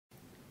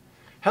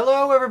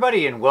Hello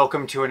everybody and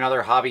welcome to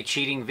another hobby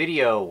cheating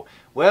video.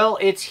 Well,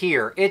 it's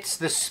here. It's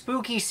the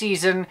spooky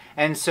season,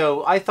 and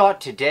so I thought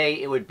today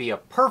it would be a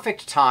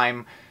perfect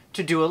time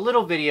to do a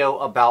little video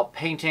about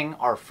painting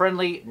our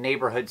friendly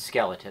neighborhood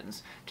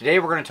skeletons. Today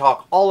we're going to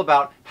talk all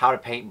about how to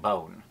paint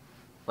bone.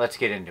 Let's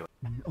get into it.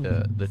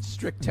 The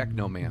strict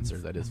technomancer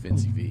that is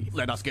Vinci V.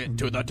 Let us get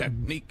to the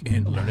technique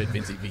and learn it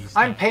Vinci V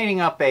style. I'm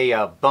painting up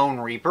a bone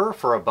reaper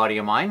for a buddy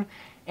of mine,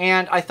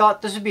 and I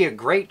thought this would be a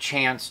great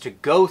chance to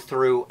go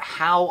through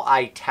how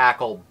I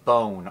tackle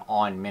bone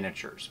on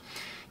miniatures.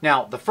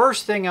 Now, the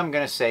first thing I'm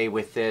going to say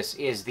with this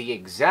is the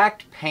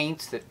exact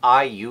paints that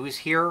I use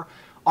here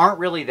aren't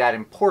really that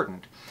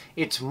important.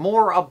 It's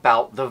more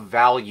about the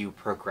value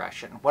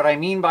progression. What I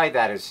mean by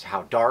that is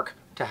how dark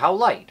to how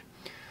light.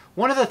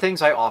 One of the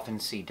things I often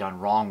see done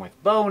wrong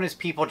with bone is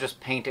people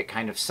just paint it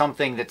kind of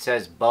something that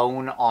says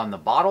bone on the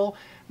bottle,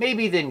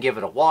 maybe then give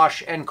it a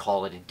wash and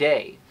call it a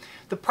day.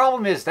 The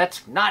problem is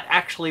that's not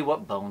actually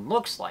what bone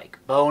looks like.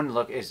 Bone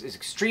is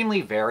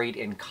extremely varied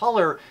in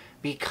color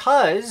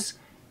because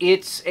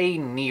it's a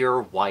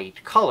near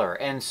white color,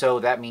 and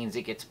so that means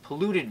it gets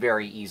polluted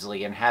very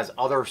easily and has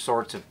other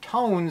sorts of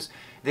tones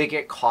that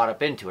get caught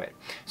up into it.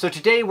 So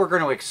today we're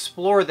going to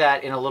explore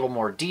that in a little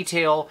more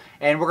detail,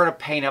 and we're going to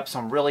paint up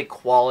some really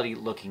quality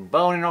looking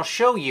bone, and I'll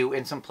show you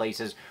in some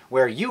places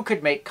where you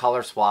could make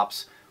color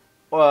swaps,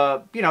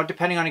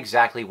 depending on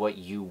exactly what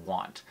you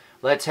want.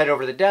 Let's head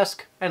over to the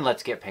desk and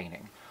let's get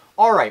painting.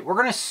 All right, we're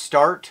going to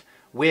start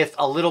with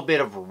a little bit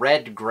of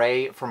red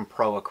gray from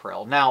Pro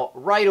Acryl. Now,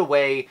 right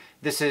away,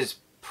 this is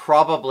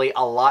probably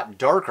a lot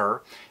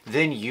darker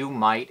than you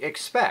might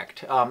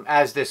expect.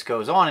 As this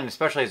goes on, and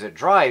especially as it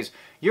dries,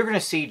 you're going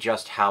to see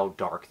just how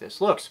dark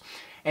this looks.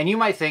 And you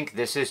might think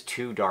this is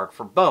too dark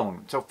for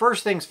bone. So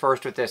first things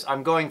first with this,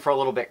 I'm going for a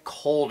little bit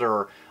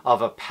colder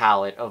of a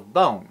palette of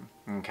bone.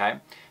 Okay,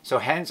 so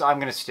hence I'm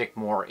going to stick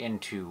more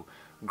into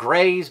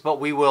grays, but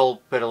we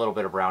will put a little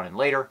bit of brown in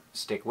later.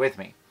 Stick with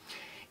me.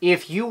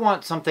 If you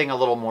want something a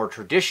little more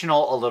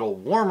traditional, a little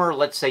warmer,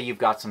 let's say you've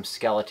got some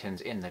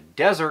skeletons in the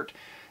desert,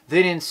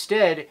 then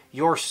instead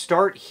your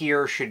start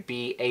here should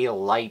be a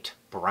light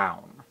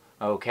brown.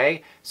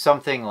 Okay,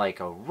 something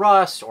like a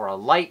rust or a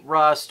light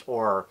rust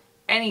or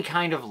any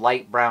kind of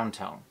light brown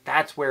tone.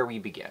 That's where we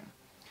begin.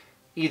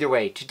 Either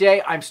way,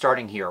 today I'm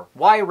starting here.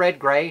 Why red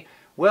gray?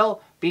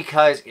 Well,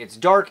 because it's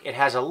dark, it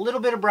has a little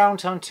bit of brown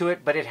tone to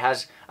it, but it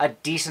has a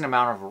decent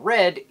amount of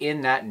red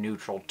in that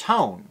neutral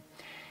tone.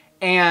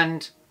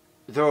 And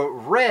the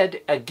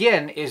red,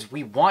 again, is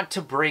we want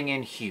to bring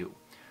in hue.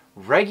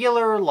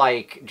 Regular,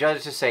 like,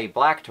 just to say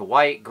black to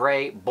white,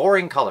 gray,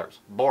 boring colors.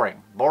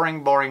 Boring,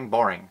 boring, boring,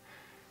 boring.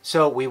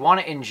 So we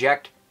want to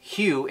inject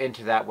hue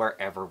into that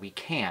wherever we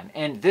can.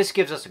 And this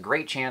gives us a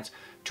great chance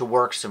to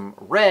work some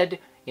red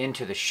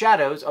into the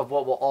shadows of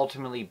what will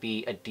ultimately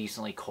be a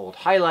decently cold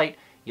highlight.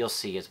 You'll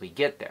see as we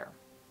get there.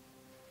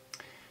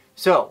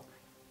 So,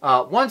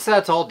 once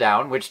that's all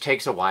down, which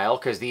takes a while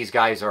because these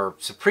guys are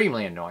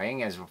supremely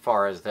annoying as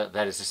far as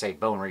that is to say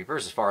bone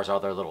reapers, as far as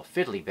all their little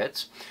fiddly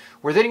bits,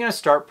 we're then going to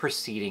start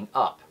proceeding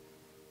up.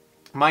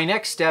 My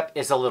next step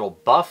is a little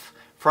buff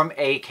from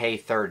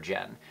AK 3rd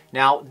Gen.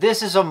 Now,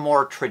 this is a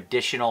more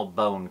traditional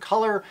bone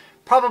color,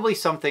 probably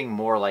something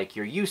more like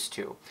you're used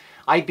to.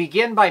 I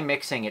begin by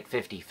mixing it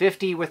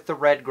 50-50 with the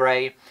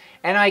red-gray,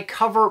 and I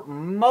cover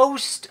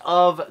most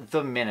of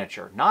the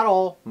miniature. Not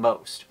all,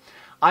 most.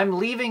 I'm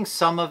leaving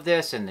some of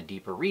this in the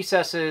deeper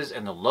recesses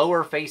and the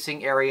lower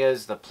facing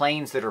areas, the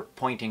planes that are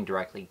pointing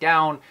directly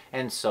down,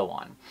 and so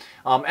on.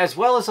 As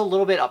well as a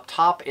little bit up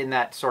top in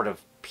that sort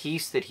of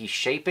piece that he's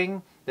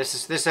shaping.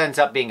 This ends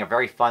up being a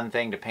very fun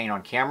thing to paint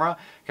on camera,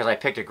 because I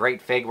picked a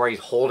great fig where he's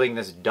holding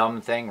this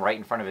dumb thing right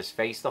in front of his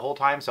face the whole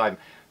time, so I'm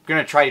going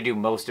to try to do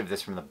most of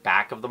this from the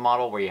back of the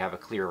model where you have a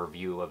clearer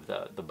view of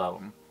the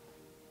bone.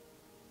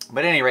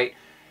 But at any rate,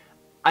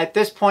 at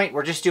this point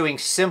we're just doing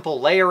simple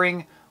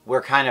layering.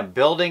 We're kind of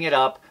building it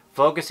up,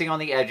 focusing on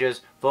the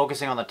edges,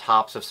 focusing on the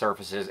tops of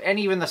surfaces, and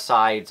even the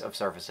sides of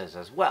surfaces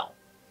as well.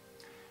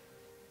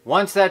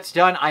 Once that's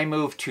done, I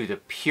move to the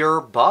pure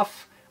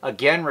buff,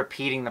 again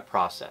repeating the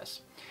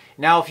process.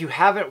 Now, if you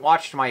haven't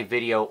watched my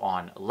video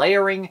on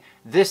layering,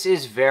 this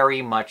is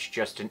very much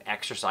just an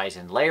exercise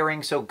in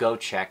layering, so go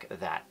check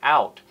that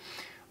out.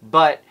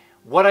 But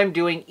what I'm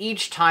doing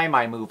each time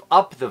I move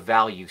up the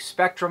value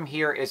spectrum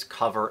here is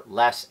cover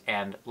less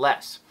and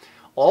less.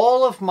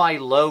 All of my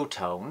low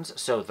tones,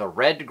 so the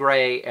red,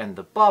 gray, and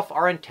the buff,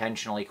 are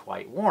intentionally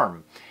quite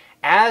warm.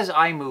 As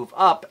I move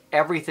up,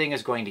 everything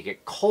is going to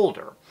get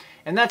colder.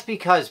 And that's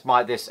because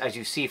this, as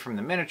you see from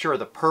the miniature,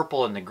 the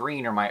purple and the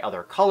green are my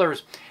other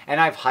colors, and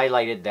I've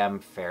highlighted them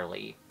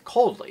fairly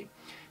coldly.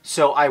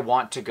 So I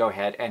want to go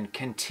ahead and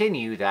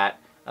continue that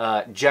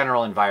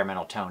general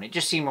environmental tone. It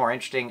just seemed more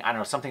interesting. I don't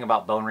know, something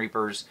about bone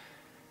reapers.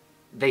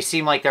 They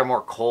seem like they're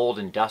more cold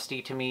and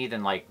dusty to me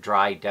than like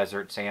dry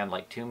desert sand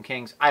like Tomb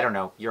Kings. I don't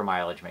know. Your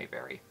mileage may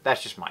vary.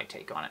 That's just my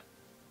take on it.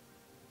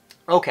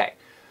 Okay.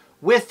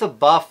 with the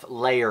buff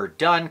layer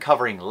done,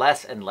 covering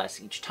less and less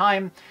each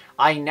time,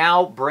 I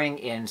now bring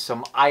in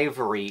some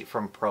ivory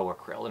from Pro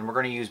Acryl, and we're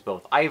going to use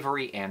both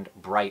ivory and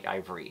bright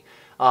ivory.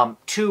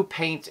 Two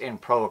paints in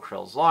Pro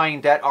Acryl's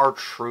line that are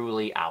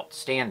truly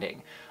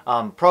outstanding.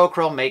 Pro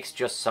Acryl makes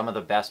just some of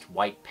the best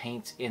white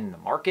paints in the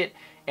market,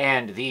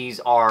 and these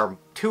are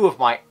two of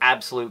my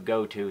absolute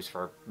go-tos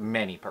for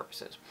many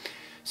purposes.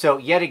 So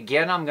yet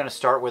again, I'm going to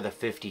start with a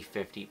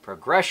 50-50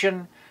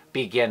 progression,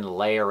 begin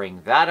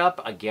layering that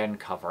up, again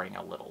covering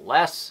a little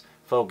less,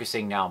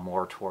 focusing now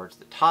more towards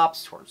the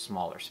tops, towards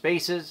smaller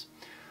spaces.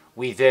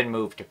 We then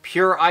move to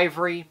pure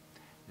ivory,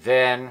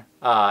 then,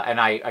 and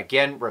I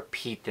again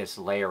repeat this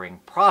layering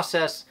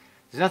process.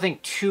 There's nothing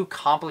too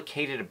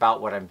complicated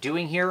about what I'm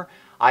doing here.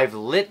 I've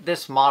lit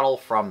this model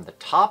from the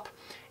top,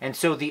 and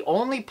so the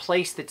only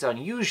place that's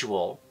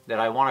unusual that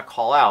I want to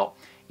call out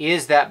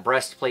is that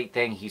breastplate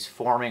thing he's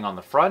forming on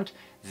the front.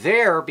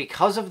 There,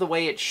 because of the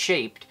way it's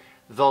shaped,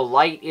 the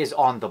light is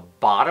on the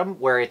bottom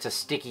where it's a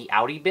sticky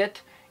outy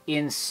bit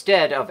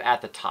instead of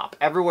at the top.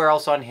 Everywhere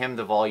else on him,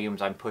 the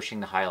volumes, I'm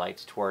pushing the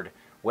highlights toward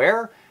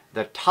where?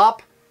 The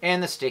top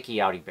and the sticky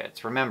outy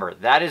bits. Remember,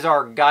 that is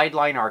our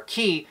guideline, our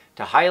key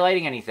to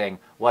highlighting anything.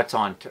 What's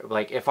on,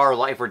 like if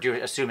we're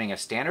assuming a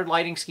standard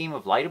lighting scheme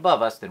of light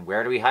above us, then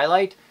where do we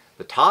highlight?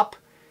 The top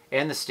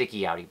and the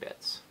sticky outy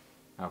bits.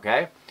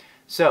 Okay?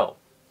 So,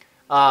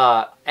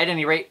 at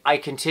any rate, I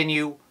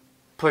continue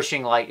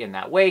pushing light in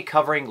that way,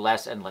 covering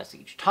less and less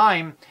each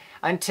time,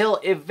 until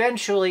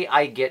eventually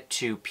I get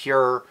to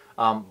pure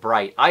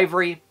bright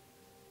ivory,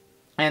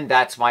 and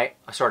that's my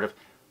sort of,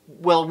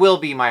 will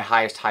be my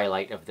highest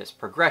highlight of this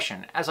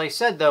progression. As I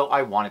said though,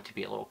 I want it to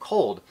be a little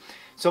cold.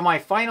 So my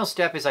final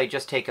step is I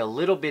just take a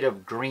little bit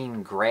of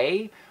green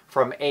gray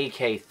from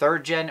AK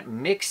 3rd Gen,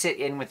 mix it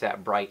in with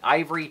that bright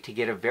ivory to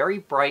get a very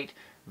bright,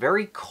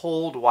 very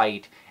cold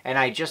white, and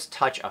I just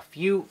touch a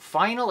few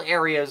final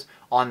areas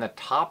on the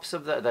tops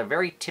of the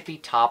very tippy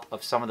top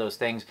of some of those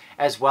things,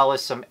 as well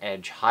as some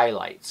edge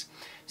highlights.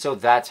 So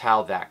that's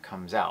how that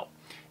comes out.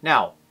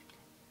 Now,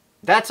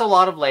 that's a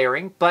lot of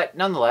layering, but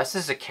nonetheless,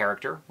 this is a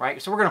character,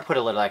 right? So we're going to put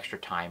a little extra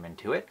time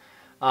into it.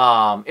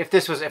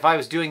 If I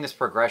was doing this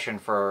progression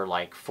for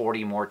like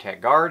 40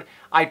 Mortek Guard,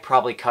 I'd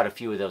probably cut a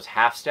few of those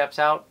half steps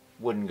out.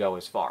 Wouldn't go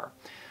as far.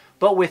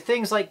 But with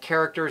things like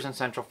characters and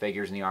central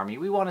figures in the army,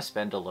 we want to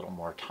spend a little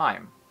more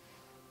time.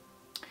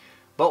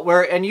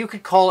 And you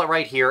could call it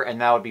right here, and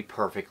that would be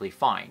perfectly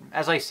fine.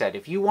 As I said,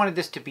 if you wanted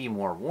this to be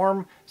more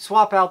warm,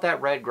 swap out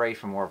that red-gray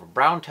for more of a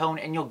brown tone,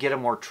 and you'll get a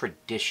more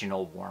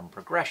traditional warm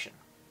progression.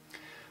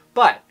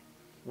 But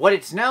what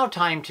it's now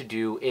time to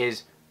do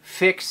is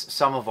fix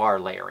some of our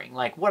layering.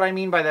 Like, what I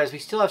mean by that is we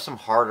still have some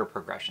harder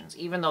progressions.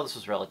 Even though this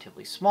was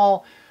relatively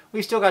small,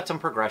 we've still got some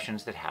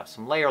progressions that have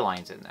some layer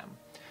lines in them.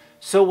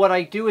 So what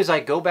I do is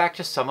I go back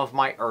to some of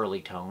my early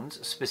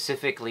tones,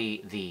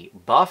 specifically the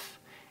buff,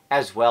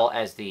 as well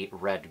as the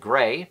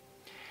red-gray,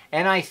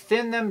 and I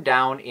thin them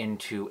down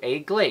into a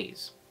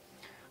glaze.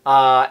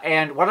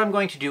 And what I'm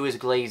going to do is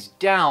glaze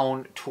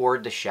down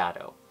toward the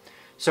shadow.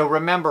 So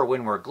remember,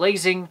 when we're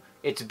glazing,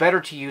 it's better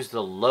to use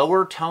the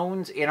lower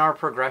tones in our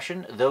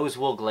progression. Those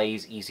will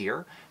glaze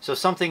easier. So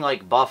something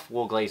like buff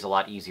will glaze a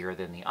lot easier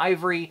than the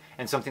ivory,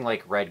 and something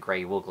like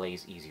red-gray will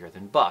glaze easier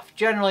than buff.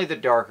 Generally, the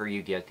darker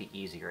you get, the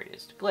easier it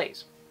is to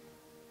glaze.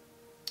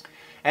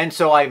 And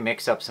so I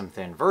mix up some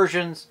thin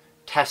versions,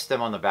 test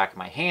them on the back of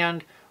my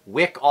hand,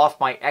 wick off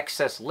my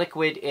excess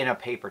liquid in a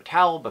paper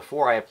towel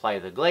before I apply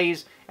the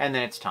glaze, and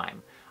then it's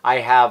time. I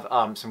have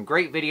some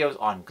great videos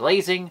on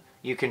glazing.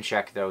 You can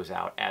check those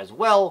out as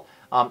well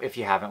if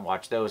you haven't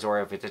watched those,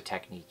 or if it's a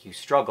technique you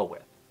struggle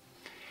with.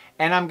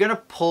 And I'm going to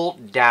pull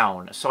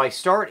down. So I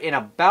start in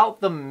about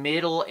the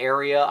middle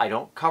area. I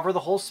don't cover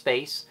the whole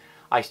space.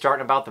 I start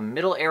in about the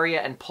middle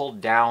area and pull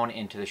down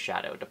into the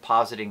shadow,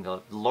 depositing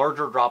the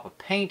larger drop of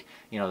paint,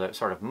 the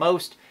sort of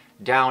most,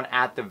 down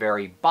at the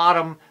very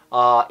bottom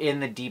in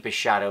the deepest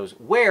shadows,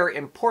 where,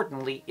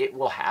 importantly, it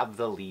will have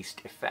the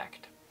least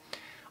effect.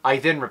 I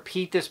then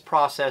repeat this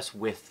process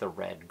with the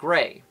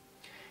red-gray.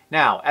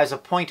 Now, as a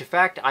point of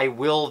fact, I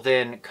will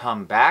then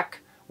come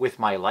back with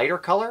my lighter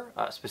color,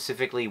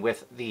 specifically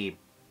with the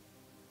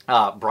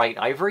bright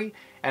ivory,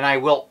 and I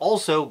will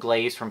also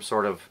glaze from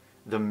sort of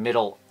the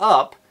middle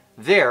up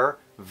there,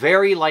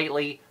 very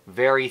lightly,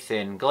 very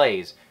thin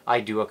glaze. I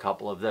do a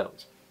couple of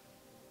those.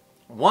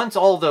 Once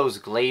all those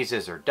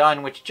glazes are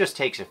done, which just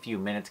takes a few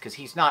minutes because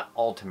he's not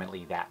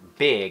ultimately that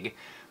big,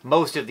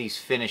 most of these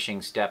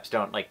finishing steps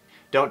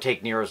don't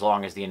take near as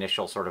long as the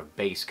initial sort of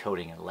base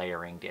coating and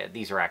layering did.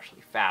 These are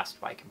actually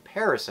fast by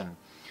comparison.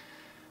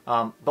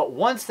 But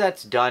once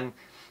that's done,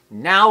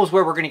 now is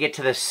where we're going to get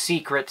to the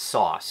secret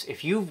sauce.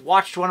 If you've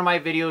watched one of my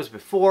videos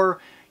before,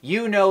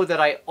 you know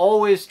that I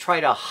always try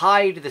to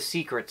hide the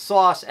secret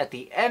sauce at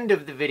the end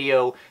of the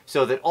video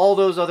so that all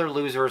those other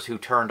losers who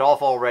turned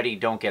off already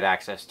don't get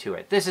access to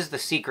it. This is the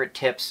secret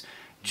tips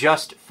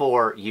just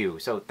for you.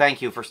 So thank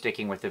you for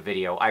sticking with the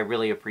video. I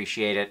really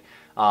appreciate it.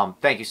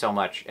 Thank you so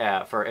much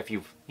for, if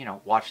you've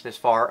watched this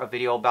far, a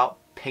video about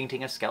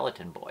painting a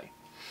skeleton boy.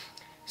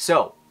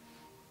 So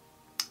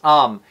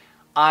Now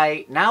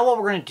what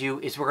we're going to do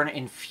is we're going to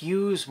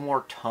infuse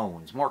more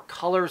tones, more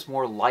colors,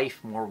 more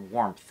life, more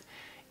warmth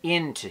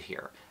into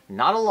here.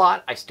 Not a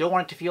lot. I still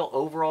want it to feel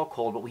overall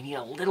cold, but we need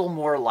a little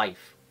more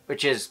life,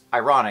 which is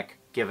ironic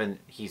given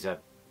he's a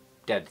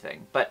dead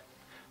thing. But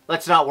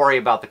let's not worry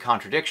about the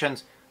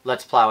contradictions.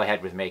 Let's plow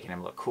ahead with making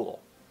him look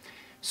cool.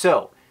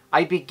 So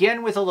I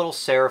begin with a little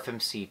Seraphim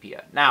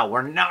Sepia. Now,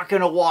 we're not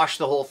going to wash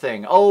the whole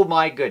thing. Oh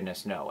my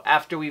goodness, no.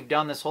 After we've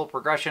done this whole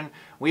progression,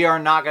 we are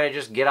not going to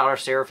just get out our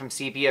Seraphim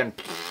Sepia and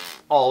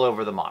all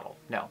over the model.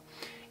 No.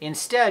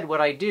 Instead,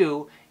 what I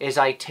do is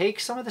I take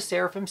some of the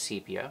Seraphim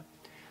Sepia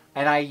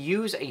and I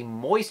use a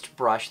moist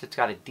brush that's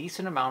got a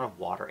decent amount of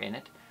water in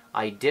it.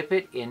 I dip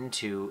it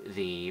into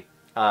the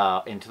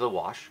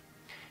wash.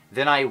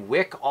 Then I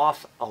wick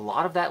off a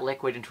lot of that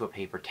liquid into a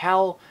paper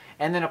towel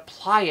and then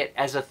apply it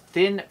as a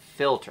thin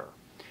filter.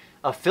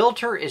 A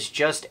filter is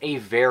just a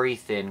very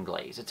thin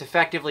glaze. It's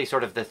effectively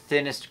sort of the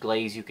thinnest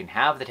glaze you can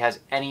have that has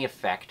any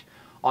effect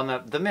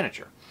on the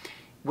miniature.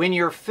 When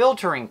you're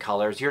filtering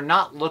colors, you're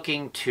not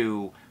looking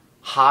to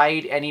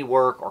hide any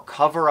work or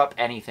cover up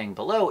anything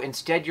below.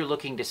 Instead, you're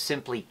looking to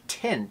simply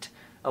tint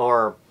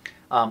or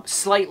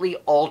slightly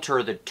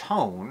alter the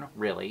tone,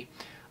 really,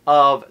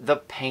 of the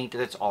paint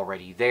that's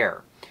already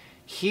there.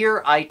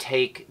 Here I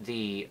take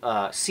the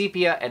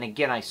sepia and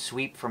again I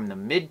sweep from the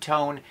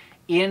mid-tone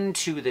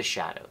into the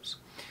shadows.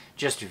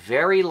 Just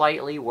very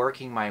lightly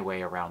working my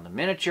way around the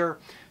miniature,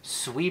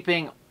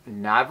 sweeping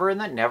never in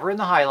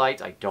the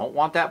highlights. I don't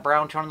want that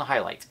brown tone in the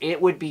highlights.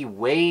 It would be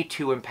way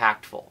too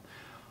impactful.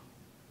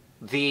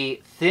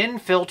 The thin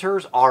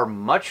filters are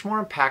much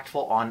more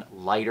impactful on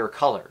lighter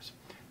colors.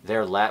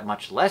 They're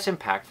much less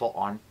impactful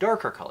on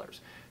darker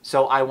colors.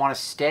 So I want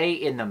to stay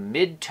in the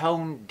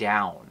mid-tone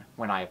down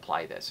when I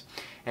apply this.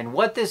 And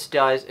what this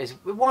does is,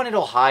 one,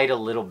 it'll hide a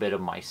little bit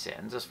of my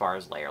sins as far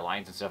as layer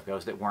lines and stuff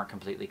goes that weren't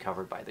completely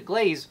covered by the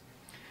glaze.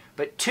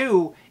 But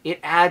two,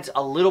 it adds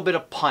a little bit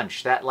of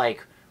punch. That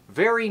like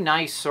very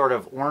nice sort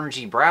of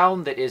orangey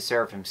brown that is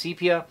Seraphim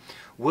Sepia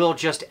will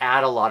just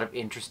add a lot of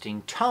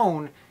interesting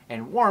tone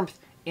and warmth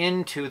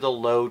into the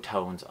low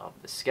tones of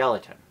the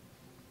skeleton.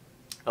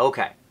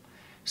 Okay,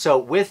 so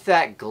with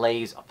that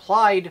glaze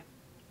applied,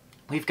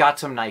 we've got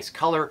some nice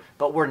color,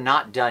 but we're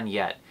not done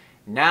yet.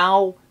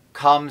 Now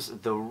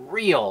comes the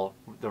real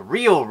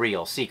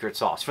secret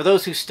sauce. For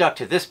those who stuck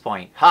to this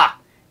point, ha!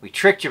 We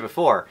tricked you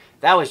before.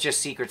 That was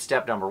just secret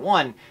step number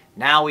one.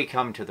 Now we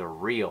come to the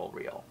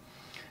real.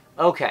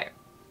 Okay,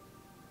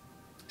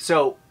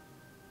 so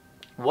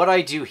what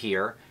I do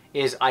here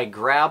is I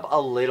grab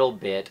a little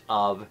bit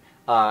of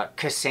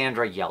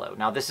Cassandra yellow.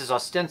 Now this is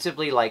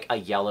ostensibly like a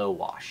yellow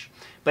wash.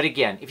 But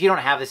again, if you don't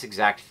have this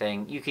exact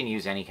thing, you can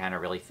use any kind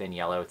of really thin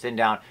yellow. Thin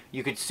down,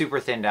 you could super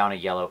thin down a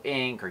yellow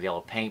ink or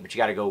yellow paint, but you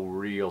got to go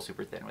real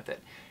super thin with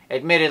it.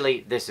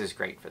 Admittedly, this is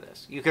great for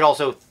this. You could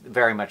also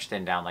very much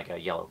thin down like a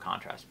yellow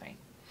contrast paint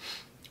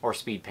or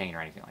speed paint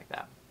or anything like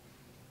that.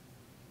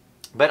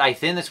 But I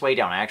thin this way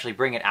down. I actually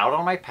bring it out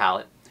on my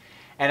palette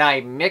and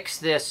I mix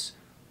this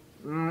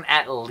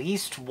at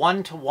least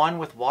 1-to-1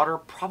 with water,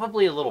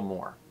 probably a little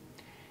more.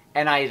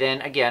 And I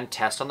then, again,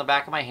 test on the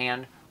back of my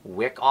hand,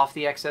 wick off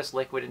the excess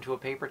liquid into a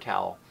paper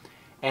towel.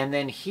 And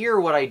then here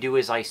what I do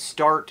is I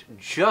start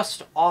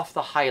just off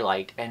the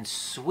highlight and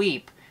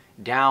sweep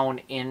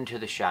down into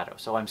the shadow.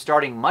 So I'm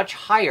starting much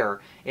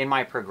higher in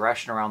my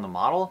progression around the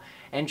model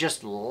and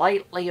just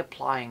lightly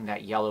applying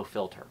that yellow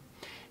filter.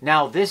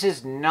 Now this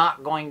is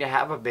not going to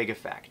have a big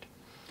effect.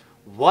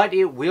 What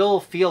it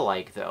will feel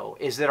like though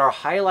is that our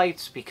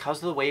highlights, because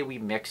of the way we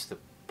mix the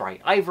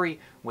bright ivory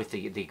with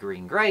the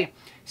green gray,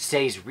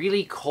 stays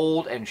really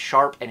cold and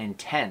sharp and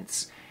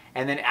intense.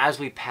 And then as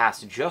we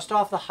pass just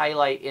off the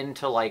highlight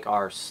into like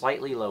our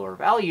slightly lower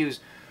values,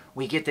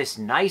 we get this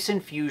nice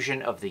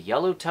infusion of the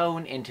yellow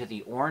tone into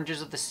the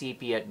oranges of the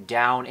sepia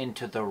down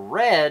into the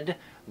red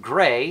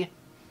gray.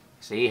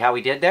 See how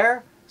we did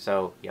there?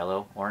 So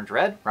yellow, orange,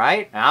 red,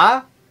 right?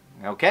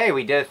 Okay,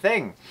 we did a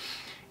thing.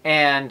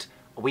 And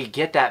we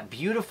get that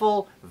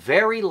beautiful,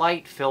 very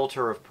light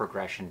filter of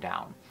progression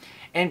down.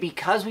 And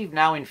because we've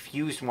now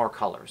infused more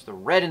colors, the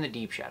red in the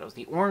deep shadows,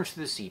 the orange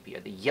through the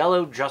sepia, the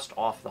yellow just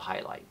off the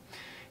highlight,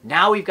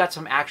 now we've got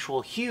some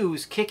actual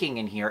hues kicking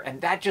in here,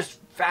 and that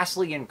just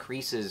vastly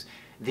increases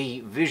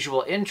the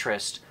visual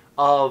interest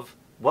of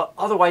what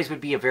otherwise would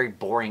be a very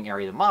boring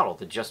area of the model,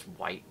 the just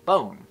white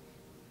bone.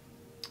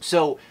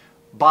 So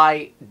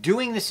by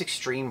doing this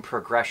extreme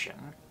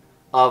progression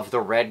of the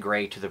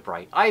red-gray to the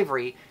bright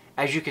ivory,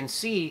 as you can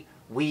see,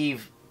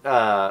 we've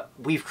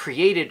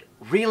created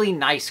really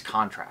nice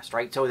contrast,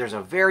 right? So there's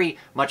a very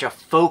much a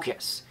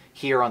focus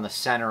here on the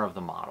center of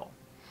the model.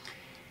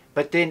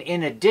 But then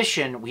in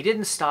addition, we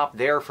didn't stop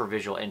there for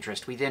visual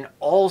interest. We then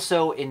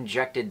also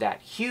injected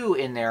that hue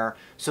in there,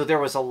 so there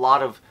was a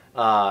lot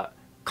of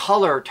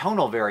color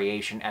tonal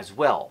variation as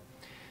well.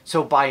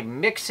 So by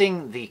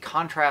mixing the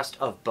contrast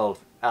of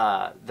both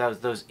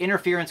those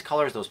interference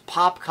colors, those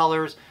pop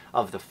colors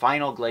of the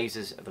final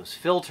glazes, those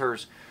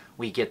filters,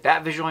 we get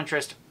that visual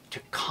interest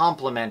to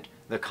complement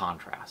the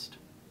contrast.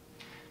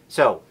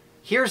 So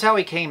here's how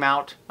he came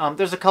out.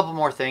 There's a couple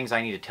more things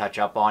I need to touch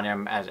up on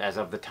him as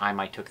of the time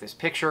I took this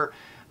picture.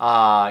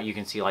 You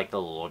can see like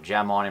the little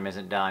gem on him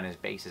isn't done, his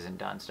base isn't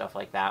done, stuff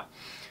like that.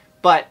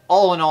 But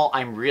all in all,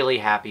 I'm really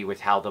happy with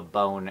how the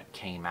bone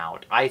came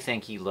out. I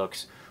think he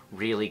looks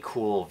really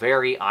cool,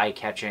 very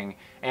eye-catching,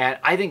 and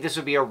I think this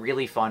would be a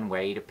really fun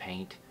way to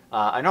paint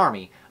an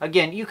army.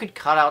 Again, you could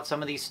cut out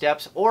some of these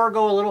steps or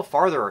go a little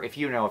farther. If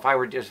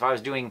I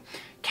was doing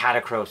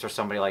Catacross or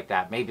somebody like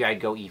that, maybe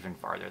I'd go even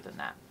farther than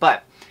that.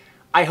 But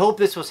I hope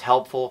this was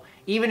helpful.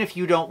 Even if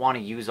you don't want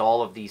to use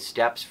all of these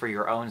steps for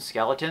your own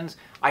skeletons,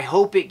 I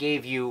hope it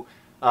gave you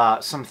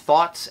some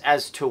thoughts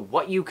as to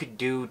what you could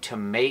do to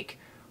make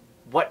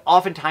what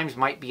oftentimes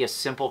might be a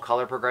simple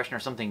color progression or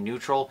something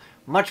neutral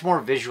much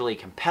more visually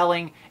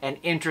compelling and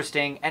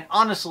interesting and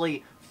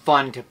honestly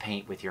fun to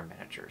paint with your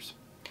miniatures.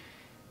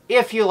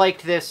 If you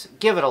liked this,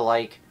 give it a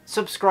like,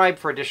 subscribe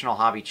for additional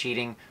hobby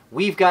cheating.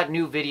 We've got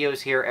new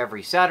videos here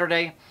every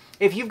Saturday.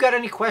 If you've got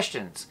any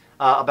questions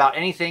about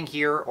anything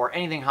here or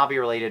anything hobby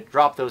related,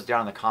 drop those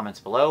down in the comments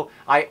below.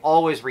 I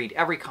always read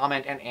every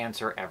comment and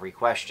answer every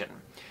question.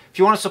 If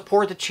you want to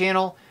support the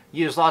channel,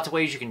 there's lots of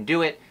ways you can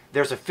do it.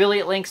 There's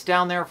affiliate links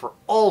down there for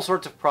all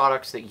sorts of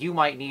products that you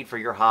might need for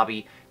your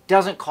hobby.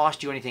 Doesn't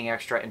cost you anything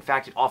extra. In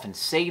fact, it often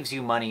saves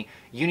you money.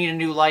 You need a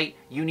new light,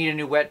 you need a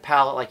new wet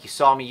palette like you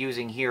saw me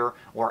using here,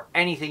 or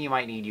anything you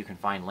might need, you can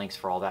find links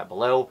for all that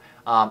below.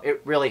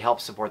 It really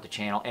helps support the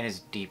channel and is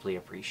deeply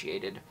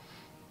appreciated.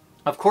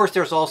 Of course,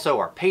 there's also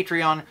our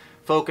Patreon,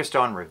 focused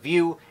on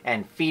review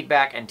and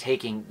feedback and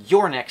taking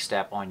your next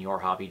step on your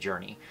hobby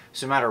journey.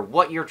 So no matter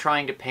what you're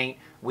trying to paint,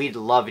 we'd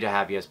love to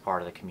have you as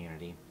part of the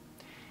community.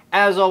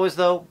 As always,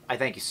 though, I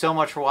thank you so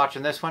much for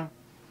watching this one,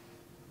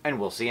 and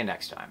we'll see you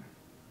next time.